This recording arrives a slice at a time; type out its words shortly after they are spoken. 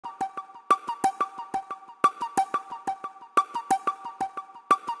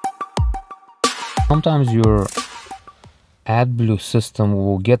Sometimes your AdBlue system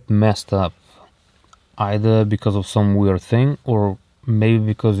will get messed up, either because of some weird thing or maybe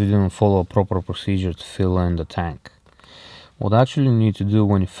because you didn't follow a proper procedure to fill in the tank. What actually you need to do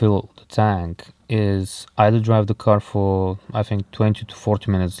when you fill the tank is either drive the car for, I think, 20 to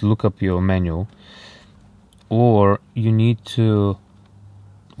 40 minutes, look up your manual, or you need to,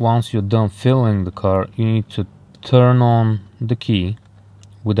 once you're done filling the car, you need to turn on the key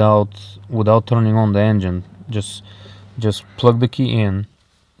without turning on the engine. Just plug the key in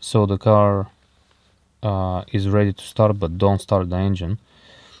so the car is ready to start, but don't start the engine.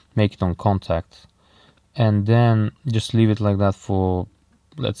 Make it on contact, and then just leave it like that for,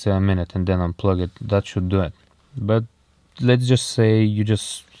 let's say, a minute, and then unplug it. That should do it. But let's just say you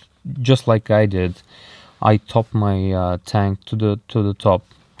just like I did, I topped my tank to the top,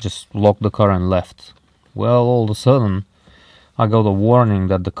 just locked the car and left. Well, all of a sudden I got a warning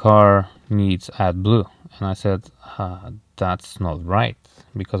that the car needs AdBlue, and I said, that's not right,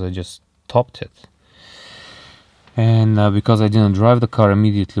 because I just topped it. And because I didn't drive the car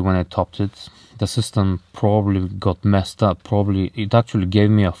immediately when I topped it, the system probably got messed up. Probably it actually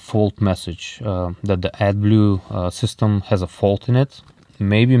gave me a fault message that the AdBlue system has a fault in it.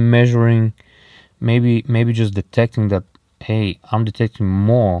 Maybe measuring, maybe just detecting that, hey, I'm detecting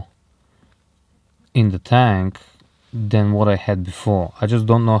more in the tank than what I had before. I just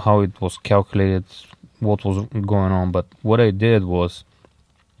don't know how it was calculated, what was going on. But what I did was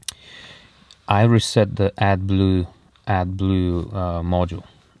I reset the AdBlue module,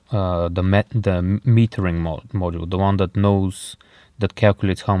 the metering module, the one that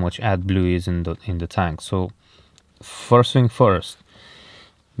calculates how much AdBlue is in the tank. So first thing first,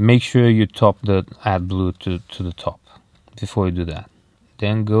 make sure you top the AdBlue to the top before you do that.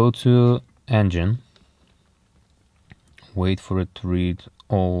 Then go to engine, wait for it to read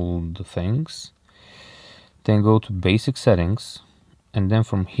all the things, then go to basic settings, and then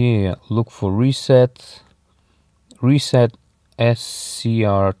from here look for reset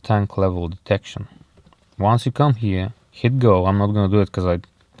SCR tank level detection. Once you come here, hit go. I'm not gonna do it because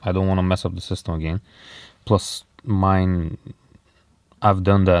I don't want to mess up the system again. Plus mine, I've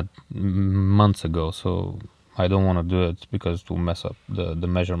done that months ago, so I don't want to do it because it will mess up the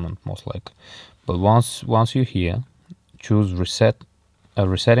measurement most likely. But once you're here, choose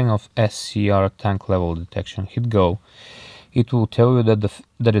resetting of SCR tank level detection, hit go. It will tell you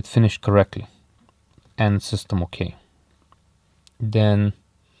that it finished correctly and system okay. Then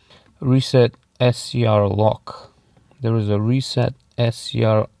reset SCR lock. There is a reset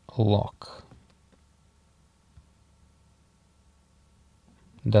SCR lock.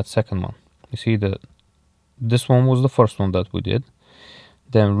 That second one. You see this one was the first one that we did.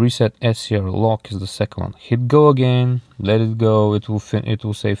 Then reset SCR lock is the second one. Hit go again, let it go. It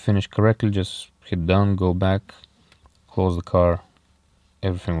will say finish correctly. Just hit done, go back, close the car,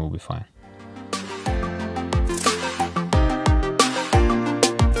 everything will be fine.